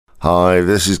Hi,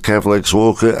 this is Kev Legs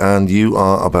Walker, and you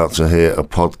are about to hear a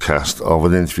podcast of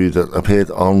an interview that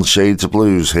appeared on Shades of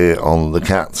Blues here on The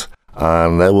Cat.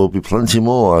 And there will be plenty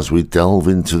more as we delve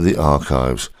into the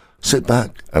archives. Sit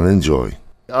back and enjoy.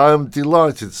 I'm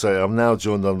delighted to say I'm now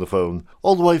joined on the phone,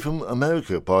 all the way from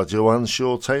America, by Joanne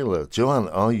Shaw-Taylor. Joanne,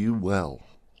 are you well?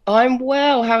 I'm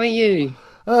well. How are you?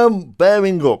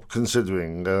 Bearing up,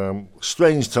 considering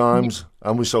strange times,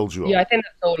 and we soldier on. Yeah, I think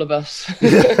that's all of us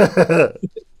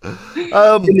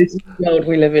Um, in this world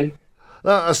we live in.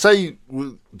 I say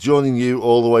joining you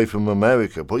all the way from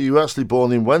America, but you were actually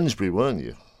born in Wednesbury, weren't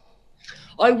you?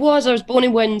 I was born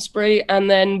in Wednesbury,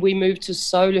 and then we moved to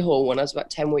Solihull when I was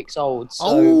about 10 weeks old.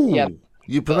 So, yeah.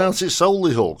 You pronounce it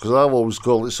Solihull, because I've always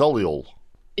called it Solihull.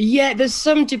 Yeah, there's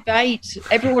some debate.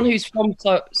 Everyone who's from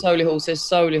Solihull says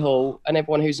Solihull, and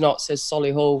everyone who's not says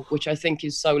Solihull, which I think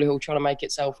is Solihull trying to make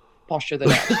itself posher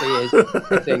than it actually is,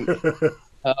 I think.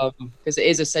 Because it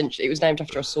is essentially, it was named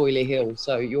after a soily hill,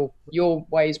 so your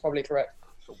way is probably correct.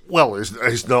 Well,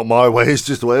 it's not my way, it's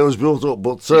just the way I was brought up,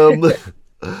 but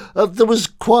there was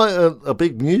quite a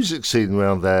big music scene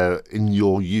around there in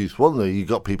your youth, wasn't there? You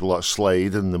got people like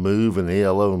Slade and The Move and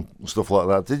ELO and stuff like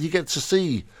that. Did you get to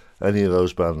see any of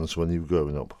those bands when you were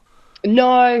growing up?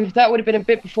 No, that would have been a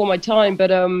bit before my time, but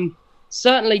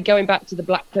certainly going back to the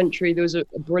Black Country, there was a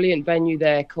brilliant venue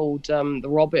there called the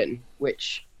Robin,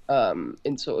 which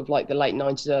in sort of like the late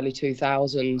 90s, early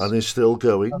 2000s. And it's still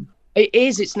going? It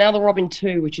is. It's now the Robin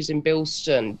 2, which is in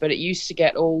Bilston, but it used to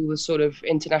get all the sort of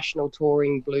international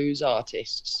touring blues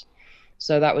artists.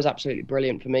 So that was absolutely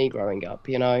brilliant for me growing up,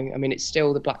 you know. I mean, it's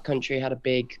still the Black Country had a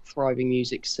big, thriving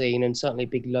music scene and certainly a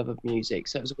big love of music.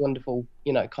 So it was a wonderful,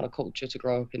 you know, kind of culture to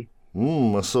grow up in.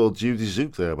 I saw Judy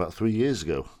Zook there about 3 years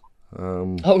ago.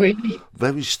 Oh, really?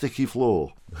 Very sticky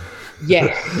floor.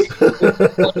 Yes.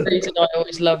 One reason I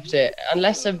always loved it.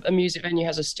 Unless a music venue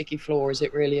has a sticky floor, is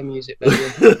it really a music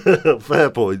venue? Fair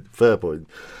point.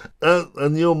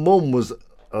 And your mum was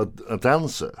a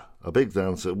dancer, a big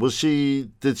dancer. Did she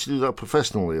do that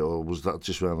professionally, or was that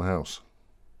just around the house?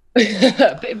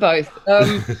 A bit of both.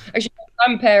 Actually, my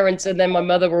grandparents and then my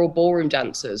mother were all ballroom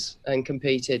dancers and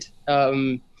competed.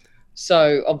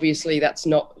 So obviously that's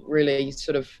not really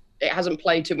sort of, it hasn't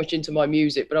played too much into my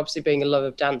music, but obviously being a love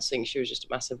of dancing, she was just a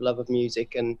massive love of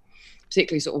music, and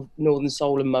particularly sort of Northern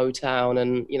Soul and Motown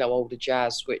and, you know, older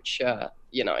jazz, which,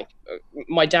 you know,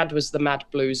 my dad was the mad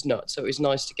blues nut, so it was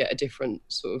nice to get a different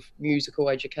sort of musical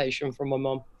education from my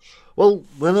mum. Well,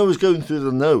 when I was going through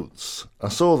the notes, I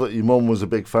saw that your mum was a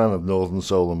big fan of Northern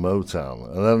Soul and Motown,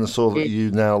 and then I saw that you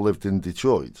now lived in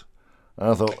Detroit. And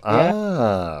I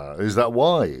thought, is that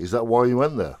why? Is that why you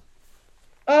went there?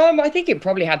 I think it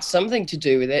probably had something to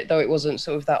do with it, though it wasn't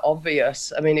sort of that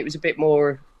obvious. I mean, it was a bit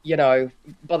more, you know,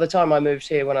 by the time I moved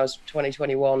here when I was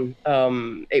 21,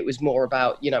 it was more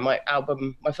about, you know, my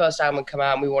first album had come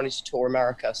out and we wanted to tour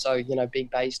America. So, you know, being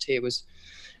based here was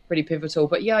pretty pivotal.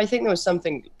 But yeah, I think there was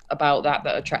something about that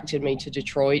attracted me to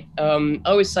Detroit. I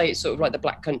always say it's sort of like the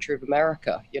Black Country of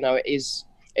America. You know,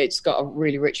 it's got a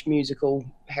really rich musical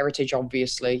heritage,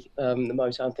 obviously. The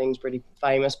Motown thing's pretty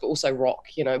famous, but also rock,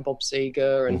 you know, Bob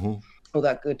Seger and all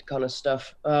that good kind of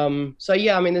stuff. So,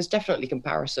 yeah, I mean, there's definitely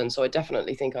comparison. So I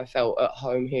definitely think I felt at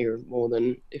home here more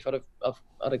than if I'd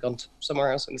have gone to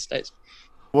somewhere else in the States.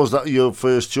 Was that your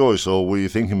first choice, or were you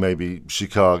thinking maybe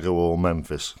Chicago or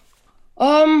Memphis?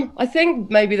 I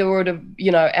think maybe there would have,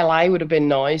 you know, LA would have been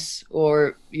nice,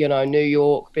 or, you know, New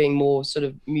York being more sort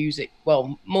of music,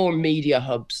 well, more media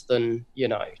hubs than, you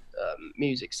know,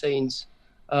 music scenes.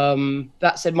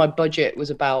 That said, my budget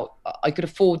was about, I could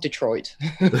afford Detroit.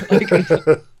 I could afford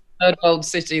the third world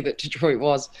city that Detroit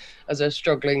was as a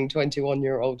struggling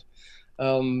 21-year-old.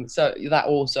 So that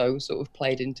also sort of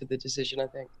played into the decision, I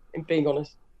think, in being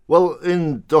honest. Well,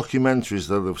 in documentaries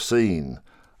that I've seen,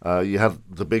 you had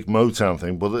the big Motown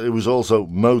thing, but it was also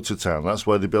Motortown. That's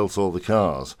where they built all the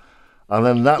cars. And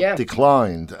then that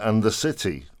declined, and the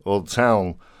city or the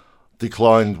town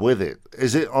declined with it.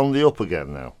 Is it on the up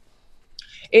again now?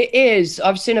 It is.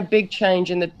 I've seen a big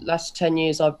change in the last 10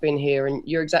 years I've been here, and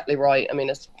you're exactly right. I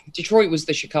mean, Detroit was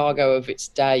the Chicago of its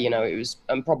day, you know, it was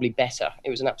probably better. It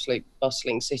was an absolute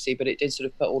bustling city, but it did sort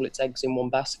of put all its eggs in one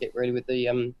basket, really, with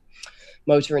the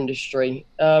motor industry.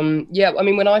 Yeah, I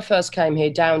mean, when I first came here,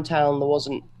 downtown, there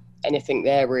wasn't anything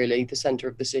there, really, the center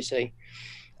of the city.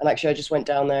 And actually, I just went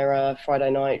down there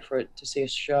Friday night to see a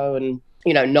show, and,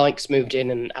 you know, Nike's moved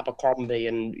in and Abercrombie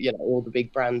and, you know, all the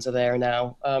big brands are there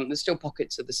now. There's still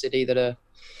pockets of the city that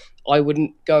I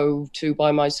wouldn't go to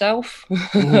by myself.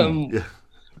 Yeah.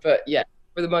 But yeah,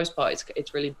 for the most part,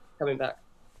 it's really coming back.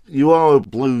 You are a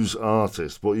blues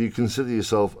artist, but you consider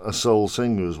yourself a soul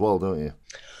singer as well, don't you?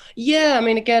 Yeah, I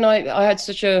mean, again, I had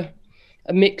such a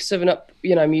mix of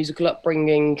musical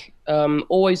upbringing.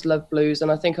 Always loved blues,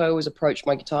 and I think I always approached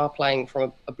my guitar playing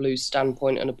from a blues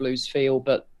standpoint and a blues feel.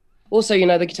 But also,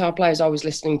 the guitar players I was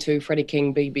listening to, Freddie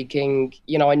King, BB King,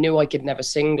 I knew I could never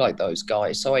sing like those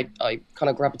guys, so I kind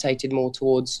of gravitated more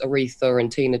towards Aretha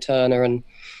and Tina Turner, and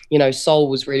soul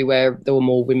was really where there were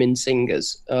more women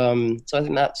singers. So I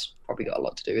think that's probably got a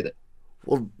lot to do with it.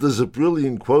 Well, there's a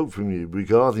brilliant quote from you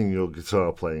regarding your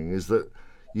guitar playing, is that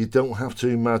you don't have to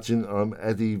imagine I'm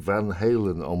Eddie Van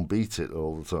Halen on Beat It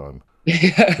all the time.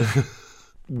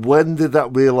 When did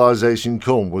that realization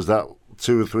come? Was that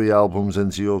 2 or 3 albums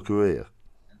into your career?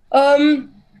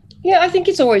 Yeah, I think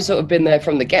it's always sort of been there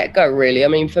from the get-go, really. I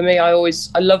mean, for me, I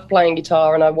love playing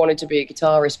guitar and I wanted to be a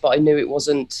guitarist, but I knew it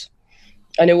wasn't.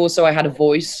 I knew also I had a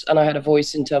voice, and I had a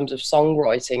voice in terms of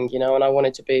songwriting, and I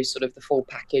wanted to be sort of the full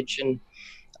package. And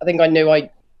I think I knew I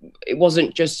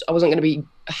wasn't going to be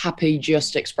happy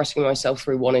just expressing myself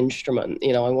through one instrument.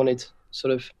 I wanted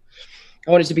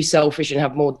to be selfish and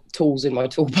have more tools in my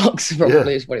toolbox,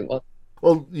 probably is what it was.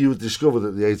 Well, you were discovered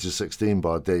at the age of 16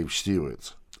 by Dave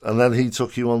Stewart, and then he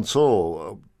took you on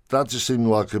tour. That just seemed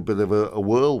like a bit of a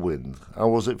whirlwind. How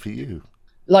was it for you?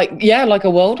 Like a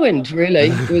whirlwind, really.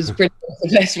 It was pretty much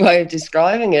the best way of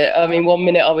describing it. I mean, one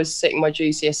minute I was sitting my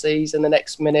GCSEs, and the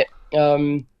next minute,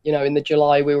 in the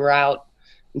July we were out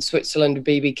in Switzerland with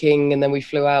BB King, and then we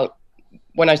flew out.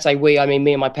 When I say we, I mean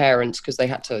me and my parents, because they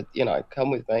had to,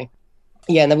 come with me.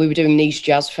 Yeah, and then we were doing Nice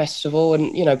Jazz Festival,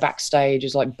 and backstage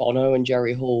is like Bono and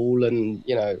Jerry Hall, and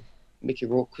Mickey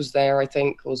Rourke was there, I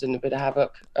think, was in a bit of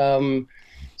havoc.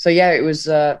 So yeah, it was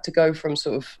to go from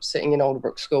sort of sitting in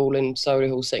Alderbrook School in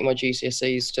Solihull, sitting my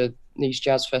GCSEs, to Nice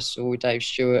Jazz Festival with Dave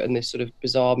Stewart and this sort of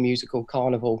bizarre musical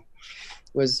carnival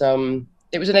was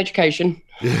it was an education.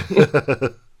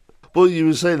 But you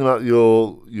were saying about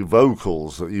your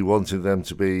vocals, that you wanted them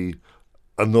to be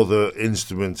another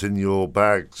instrument in your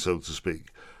bag, so to speak.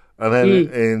 And then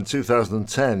in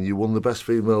 2010, you won the Best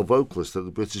Female Vocalist at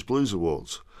the British Blues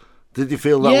Awards. Did you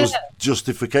feel that was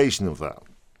justification of that?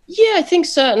 Yeah, I think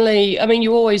certainly. I mean,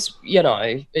 you always,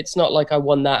 it's not like I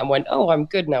won that and went, oh, I'm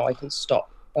good now, I can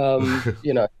stop,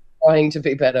 trying to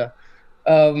be better.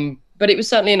 But it was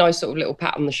certainly a nice sort of little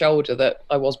pat on the shoulder that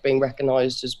I was being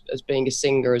recognised as being a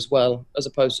singer as well, as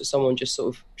opposed to someone just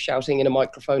sort of shouting in a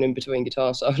microphone in between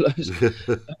guitar solos.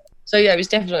 So yeah, it was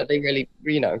definitely really,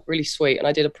 really sweet, and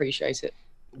I did appreciate it.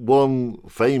 One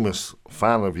famous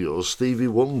fan of yours, Stevie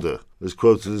Wonder, is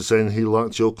quoted as saying he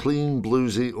liked your clean,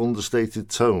 bluesy, understated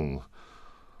tone.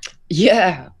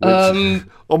 Yeah. Which,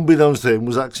 unbeknownst to him,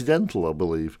 was accidental, I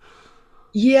believe.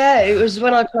 Yeah, it was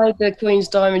when I played the Queen's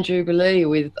Diamond Jubilee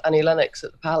with Annie Lennox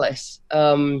at the Palace.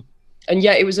 And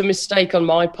yeah, it was a mistake on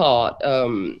my part.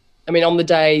 I mean, on the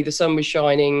day, the sun was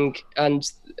shining, and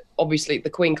obviously the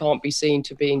Queen can't be seen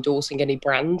to be endorsing any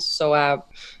brands, so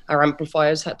our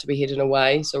amplifiers had to be hidden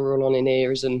away, so we're all on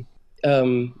in-ears, and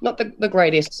not the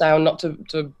greatest sound, not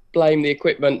to blame the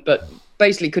equipment, but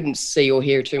basically couldn't see or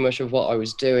hear too much of what I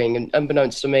was doing. And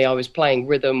unbeknownst to me, I was playing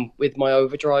rhythm with my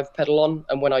overdrive pedal on,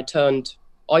 and when I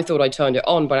thought I turned it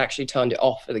on, but I actually turned it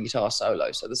off for the guitar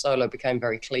solo, so the solo became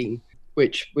very clean,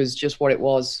 which was just what it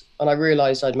was. And I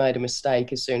realised I'd made a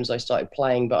mistake as soon as I started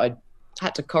playing, but I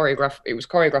had to choreograph. It was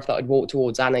choreographed that I'd walk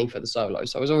towards Annie for the solo,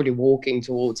 so I was already walking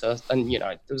towards her, and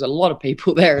there was a lot of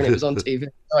people there, and it was on TV,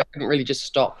 so I couldn't really just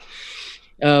stop.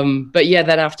 But yeah,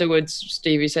 then afterwards,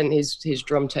 Stevie sent his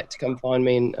drum tech to come find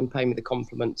me and pay me the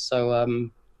compliment. So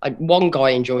one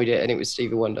guy enjoyed it, and it was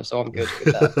Stevie Wonder, so I'm good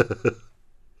with that.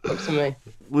 Looks to me.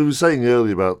 We were saying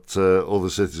earlier about other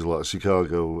cities like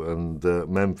Chicago and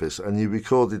Memphis, and you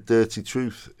recorded Dirty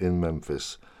Truth in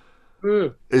Memphis.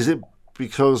 Is it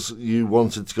because you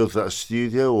wanted to go to that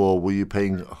studio, or were you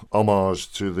paying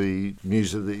homage to the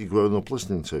music that you'd grown up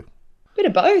listening to? Bit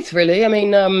of both, really. I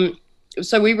mean,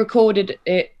 so we recorded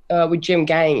it with Jim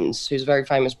Gaines, who's a very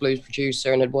famous blues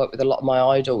producer and had worked with a lot of my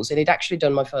idols. And he'd actually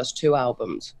done my first 2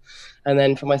 albums. And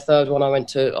then for my third one, I went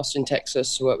to Austin,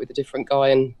 Texas to work with a different guy.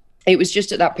 And it was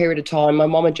just at that period of time. My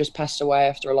mom had just passed away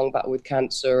after a long battle with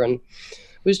cancer, and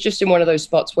was just in one of those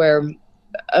spots where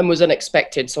and was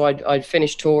unexpected. So I'd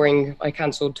finished touring. I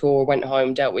cancelled tour, went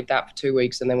home, dealt with that for 2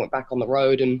 weeks, and then went back on the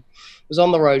road, and was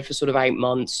on the road for sort of 8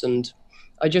 months. And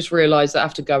I just realized that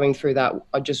after going through that,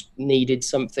 I just needed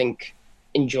something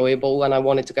enjoyable, and I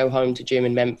wanted to go home to Jim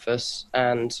in Memphis.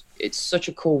 And it's such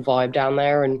a cool vibe down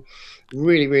there, and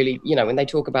really, really, when they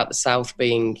talk about the South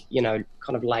being,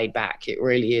 kind of laid back, it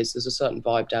really is. There's a certain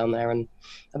vibe down there, and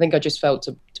I think I just felt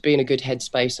to be in a good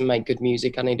headspace and make good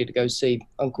music, I needed to go see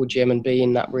Uncle Jim and be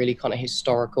in that really kind of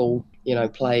historical,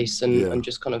 place and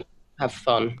just kind of have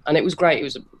fun. And it was great. It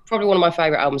was probably one of my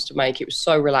favorite albums to make. It was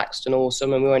so relaxed and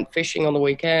awesome, and we went fishing on the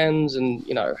weekends, and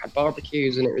had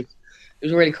barbecues, and it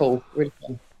was really cool, really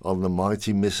fun. On the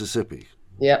mighty Mississippi.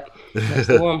 Yeah, that's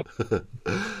the one.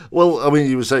 Well, I mean,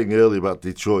 you were saying earlier about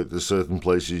Detroit. There's certain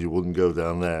places you wouldn't go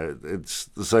down there. It's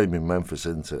the same in Memphis,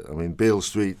 isn't it? I mean, Beale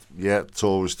Street, yeah,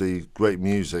 touristy, great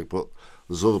music, but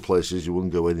there's other places you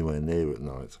wouldn't go anywhere near at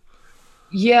night.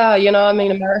 Yeah, I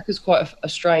mean, America's quite a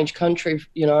strange country,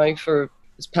 for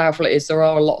as powerful it is. There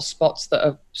are a lot of spots that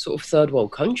are sort of third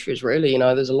world countries, really.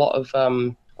 There's a lot of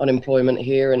unemployment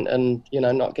here and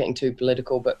not getting too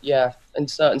political. But yeah, in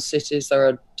certain cities, there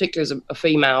are, particularly as a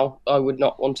female, I would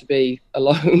not want to be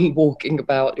alone walking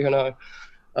about,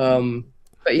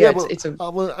 But yeah,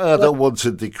 I don't want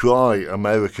to decry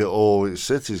America or its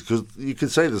cities, because you could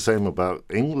say the same about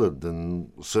England and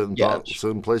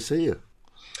certain places here.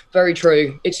 Very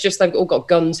true. It's just they've all got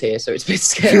guns here, so it's a bit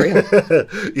scary.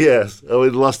 Yes. I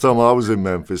mean, the last time I was in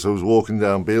Memphis, I was walking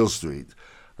down Beale Street,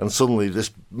 and suddenly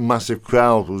this massive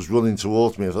crowd was running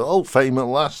towards me. I thought, oh, fame at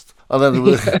last. And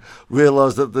then I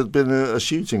realised that there'd been a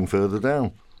shooting further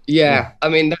down. Yeah, I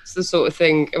mean, that's the sort of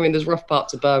thing. I mean, there's rough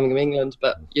parts of Birmingham, England,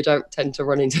 but you don't tend to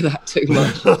run into that too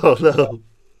much. Oh,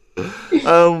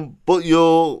 no. But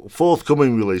your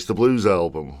forthcoming release, the Blues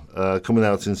album, coming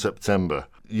out in September,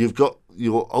 you've got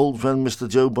your old friend Mr.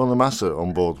 Joe Bonamassa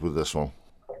on board with this one.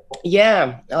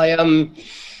 Yeah,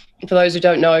 for those who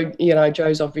don't know,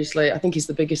 Joe's obviously, I think he's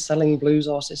the biggest selling blues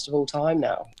artist of all time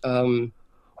now.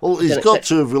 Well, he's got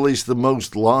to have released the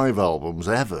most live albums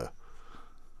ever.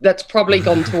 That's probably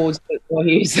gone towards what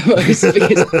he's the most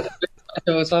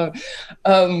because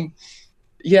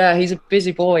yeah, he's a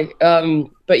busy boy.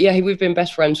 But yeah, we've been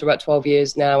best friends for about 12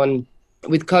 years now, and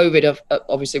with COVID,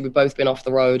 obviously we've both been off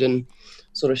the road and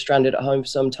sort of stranded at home for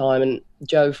some time. And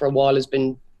Joe, for a while, has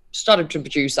been started to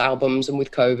produce albums, and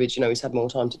with COVID, he's had more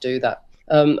time to do that.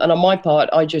 And on my part,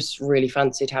 I just really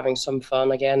fancied having some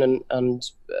fun again, and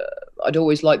I'd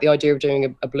always liked the idea of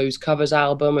doing a blues covers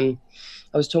album, and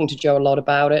I was talking to Joe a lot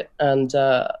about it, and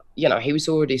he was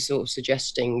already sort of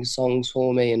suggesting songs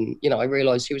for me, and I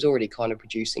realised he was already kind of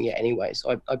producing it anyway,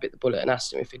 so I bit the bullet and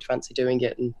asked him if he'd fancy doing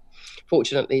it, and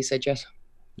fortunately he said yes.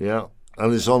 Yeah,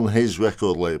 and it's on his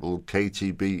record label,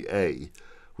 KTBA,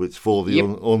 which for the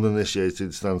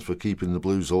uninitiated stands for Keeping the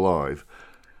Blues Alive.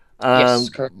 And yes,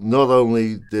 correct. Not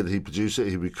only did he produce it,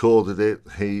 he recorded it,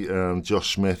 he and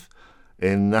Josh Smith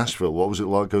in Nashville. What was it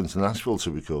like going to Nashville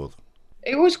to record?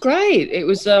 It was great. It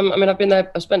was, I've been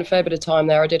there, I've spent a fair bit of time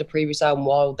there. I did a previous album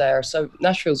Wild there. So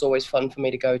Nashville's always fun for me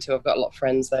to go to. I've got a lot of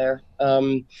friends there.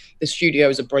 The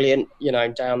studios are brilliant,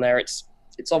 down there. It's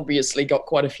obviously got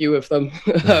quite a few of them.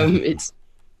 It's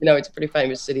a pretty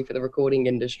famous city for the recording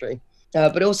industry.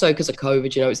 But also because of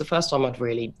COVID, it's the first time I'd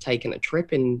really taken a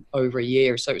trip in over a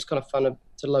year. So it was kind of fun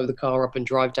to load the car up and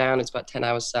drive down. It's about 10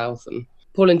 hours south, and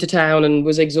pull into town, and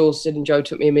was exhausted. And Joe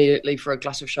took me immediately for a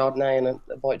glass of Chardonnay and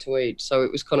a bite to eat. So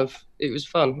it was fun. It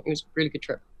was a really good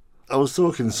trip. I was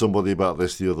talking to somebody about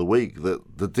this the other week,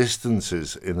 that the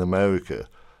distances in America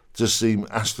just seem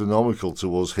astronomical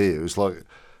to us here. It's like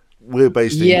we're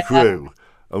based in Crewe,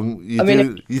 and you're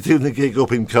doing the gig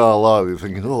up in Carlisle, you're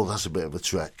thinking, oh, that's a bit of a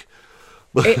trek.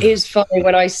 It is funny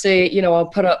when I see, I'll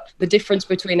put up the difference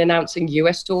between announcing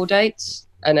US tour dates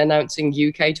and announcing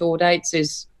UK tour dates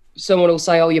is someone will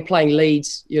say, oh, you're playing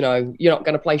Leeds, you're not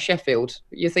going to play Sheffield.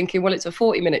 You're thinking, well, it's a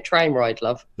 40-minute train ride,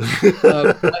 love.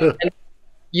 And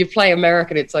you play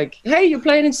American, it's like, hey, you're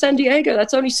playing in San Diego.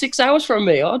 That's only 6 hours from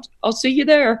me. I'll see you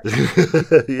there.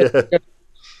 Yeah.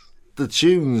 The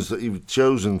tunes that you've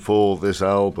chosen for this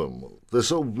album, they're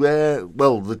so rare,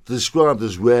 they're described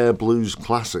as rare blues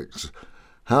classics.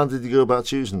 How did you go about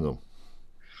choosing them?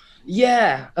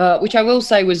 Yeah, which I will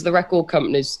say was the record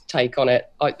company's take on it.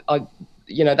 I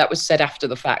that was said after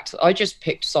the fact. I just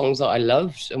picked songs that I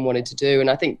loved and wanted to do. And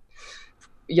I think,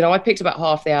 I picked about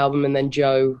half the album, and then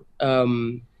Joe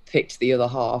picked the other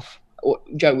half, or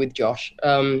Joe with Josh.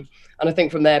 And I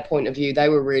think from their point of view, they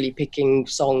were really picking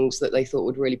songs that they thought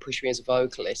would really push me as a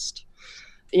vocalist.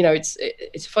 It's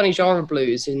a funny genre,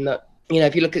 blues, in that,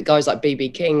 if you look at guys like B.B.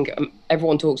 King,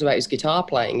 everyone talks about his guitar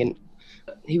playing, and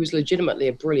he was legitimately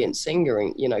a brilliant singer,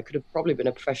 and, could have probably been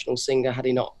a professional singer had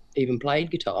he not even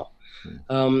played guitar.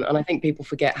 And I think people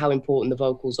forget how important the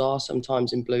vocals are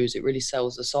sometimes in blues. It really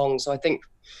sells the song. So I think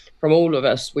from all of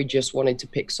us, we just wanted to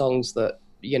pick songs that,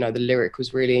 the lyric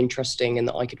was really interesting and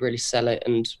that I could really sell it,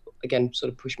 and again,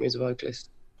 sort of push me as a vocalist.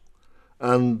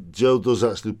 And Joe does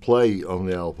actually play on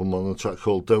the album on a track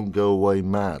called Don't Go Away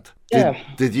Mad. Yeah.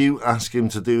 Did you ask him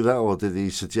to do that, or did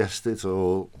he suggest it,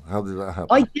 or how did that happen?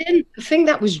 I didn't. I think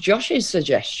that was Josh's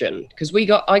suggestion, because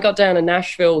I got down to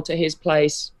Nashville to his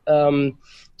place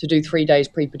to do 3 days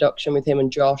pre-production with him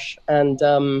and Josh. And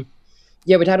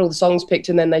yeah, we'd had all the songs picked,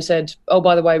 and then they said, oh,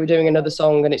 by the way, we're doing another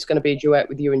song and it's going to be a duet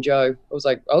with you and Joe. I was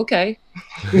like, okay.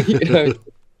 You know,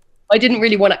 I didn't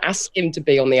really want to ask him to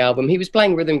be on the album. He was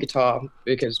playing rhythm guitar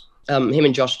because him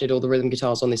and Josh did all the rhythm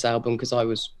guitars on this album, because I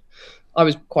was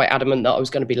quite adamant that I was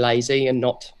going to be lazy and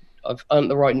I've earned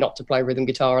the right not to play rhythm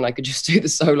guitar, and I could just do the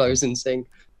solos and sing.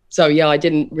 So yeah, I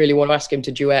didn't really want to ask him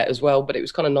to duet as well, but it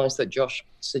was kind of nice that Josh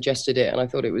suggested it, and I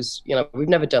thought it was, you know, we've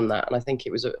never done that, and I think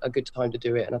it was a good time to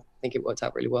do it, and I think it worked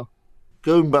out really well.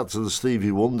 Going back to the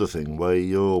Stevie Wonder thing, where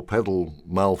your pedal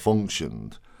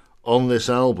malfunctioned, on this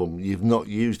album, you've not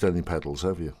used any pedals,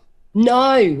 have you?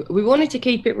 No, we wanted to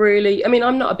keep it really, I mean,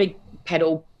 I'm not a big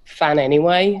pedal fan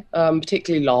anyway,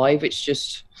 particularly live. It's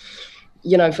just,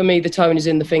 you know, for me, the tone is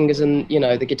in the fingers and, you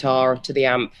know, the guitar to the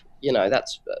amp, you know,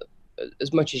 that's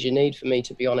as much as you need for me,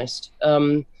 to be honest.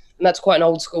 And that's quite an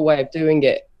old school way of doing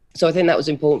it. So I think that was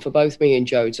important for both me and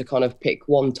Joe to kind of pick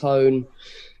one tone,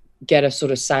 get a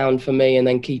sort of sound for me, and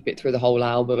then keep it through the whole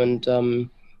album. And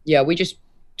yeah, we just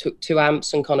took 2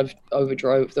 amps and kind of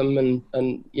overdrove them,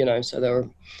 and you know, so they were a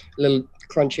little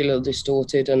crunchy, a little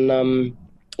distorted, and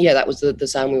yeah, that was the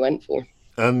sound we went for.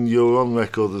 And you're on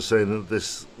record as saying that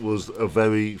this was a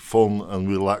very fun and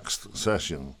relaxed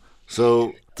session.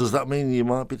 So does that mean you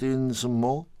might be doing some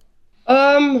more?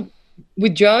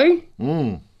 With Joe?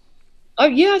 Oh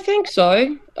yeah, I think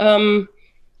so.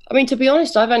 I mean, to be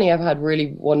honest, I've only ever had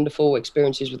really wonderful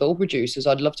experiences with all producers.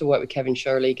 I'd love to work with Kevin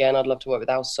Shirley again. I'd love to work with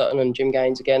Al Sutton and Jim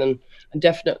Gaines again. And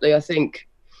definitely, I think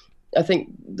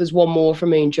there's one more for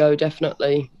me and Joe,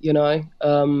 definitely, you know.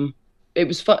 It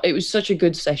was fun. It was such a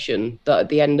good session that at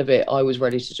the end of it, I was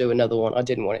ready to do another one. I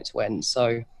didn't want it to end.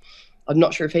 So I'm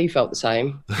not sure if he felt the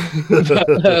same.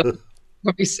 But,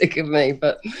 probably sick of me.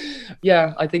 But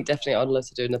yeah, I think definitely I'd love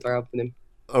to do another album with him.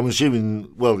 I'm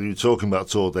assuming, well, you were talking about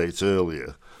tour dates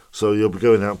earlier, so you'll be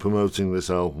going out promoting this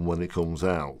album when it comes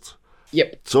out.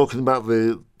 Yep. Talking about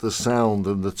the sound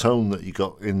and the tone that you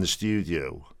got in the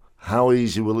studio, how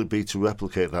easy will it be to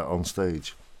replicate that on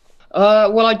stage?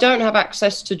 Well, I don't have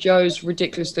access to Joe's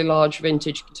ridiculously large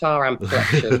vintage guitar amp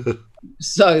collection,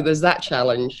 so there's that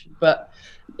challenge. But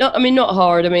no, I mean, not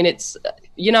hard. I mean, it's,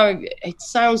 you know, it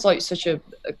sounds like such a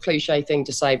cliche thing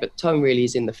to say, but tone really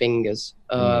is in the fingers.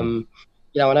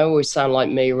 You know, and I always sound like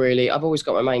me, really. I've always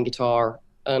got my main guitar.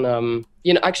 And,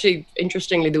 you know, actually,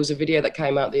 interestingly, there was a video that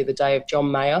came out the other day of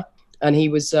John Mayer. And he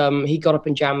was, he got up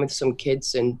and jammed with some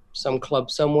kids in some club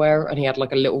somewhere. And he had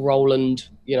like a little Roland,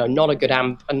 you know, not a good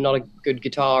amp and not a good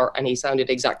guitar. And he sounded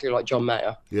exactly like John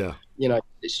Mayer. Yeah. You know,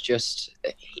 it's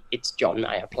John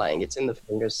Mayer playing. It's in the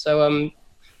fingers. So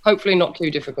hopefully not too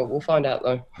difficult. We'll find out,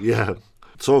 though. Yeah.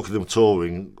 Talking of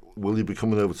touring, will you be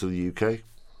coming over to the UK?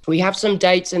 We have some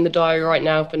dates in the diary right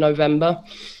now for November,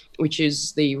 which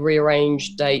is the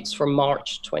rearranged dates from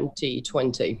March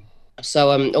 2020. So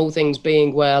all things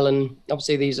being well, and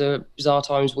obviously these are bizarre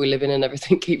times we live in and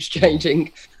everything keeps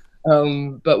changing.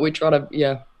 But we're trying to,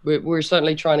 yeah, we're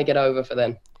certainly trying to get over for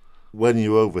then. When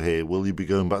you're over here, will you be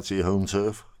going back to your home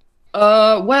turf?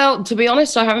 Well, to be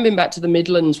honest, I haven't been back to the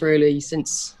Midlands really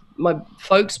since my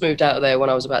folks moved out of there when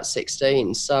I was about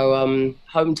 16. So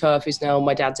home turf is now,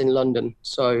 my dad's in London.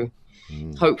 So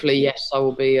hopefully, yes, I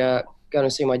will be going to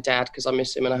see my dad because I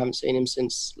miss him and I haven't seen him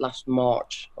since last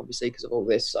March, obviously, because of all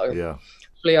this. So yeah,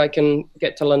 hopefully I can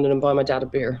get to London and buy my dad a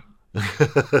beer.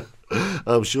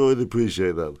 I'm sure he'd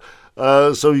appreciate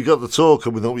that. So you got the tour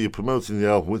coming up, you're promoting the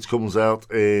album, which comes out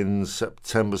in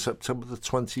September the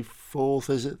 24th,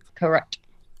 is it? Correct.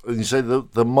 And you say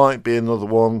that there might be another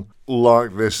one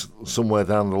like this somewhere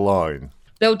down the line.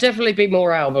 There'll definitely be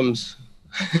more albums.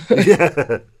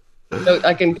 Yeah. So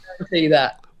I can guarantee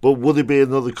that. But would it be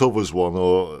another covers one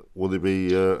or would it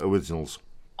be originals?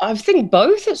 I think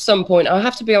both at some point. I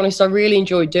have to be honest, I really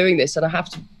enjoyed doing this, and I have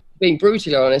to, being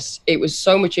brutally honest, it was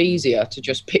so much easier to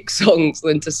just pick songs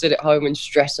than to sit at home and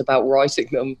stress about writing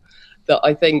them, that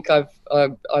I think I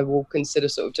will consider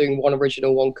sort of doing one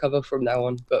original, one cover from now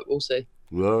on, but we'll see.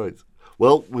 Right.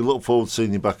 Well, we look forward to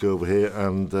seeing you back over here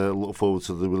and look forward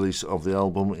to the release of the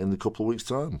album in a couple of weeks'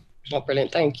 time. Oh,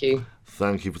 brilliant. Thank you.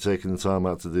 Thank you for taking the time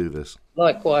out to do this.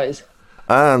 Likewise.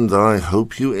 And I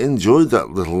hope you enjoyed that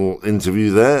little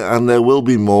interview there, and there will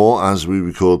be more as we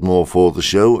record more for the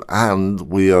show, and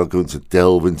we are going to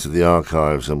delve into the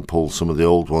archives and pull some of the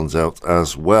old ones out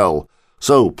as well.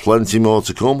 So, plenty more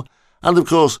to come, and of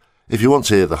course, if you want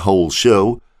to hear the whole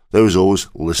show, there is always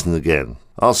Listen Again.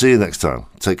 I'll see you next time.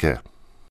 Take care.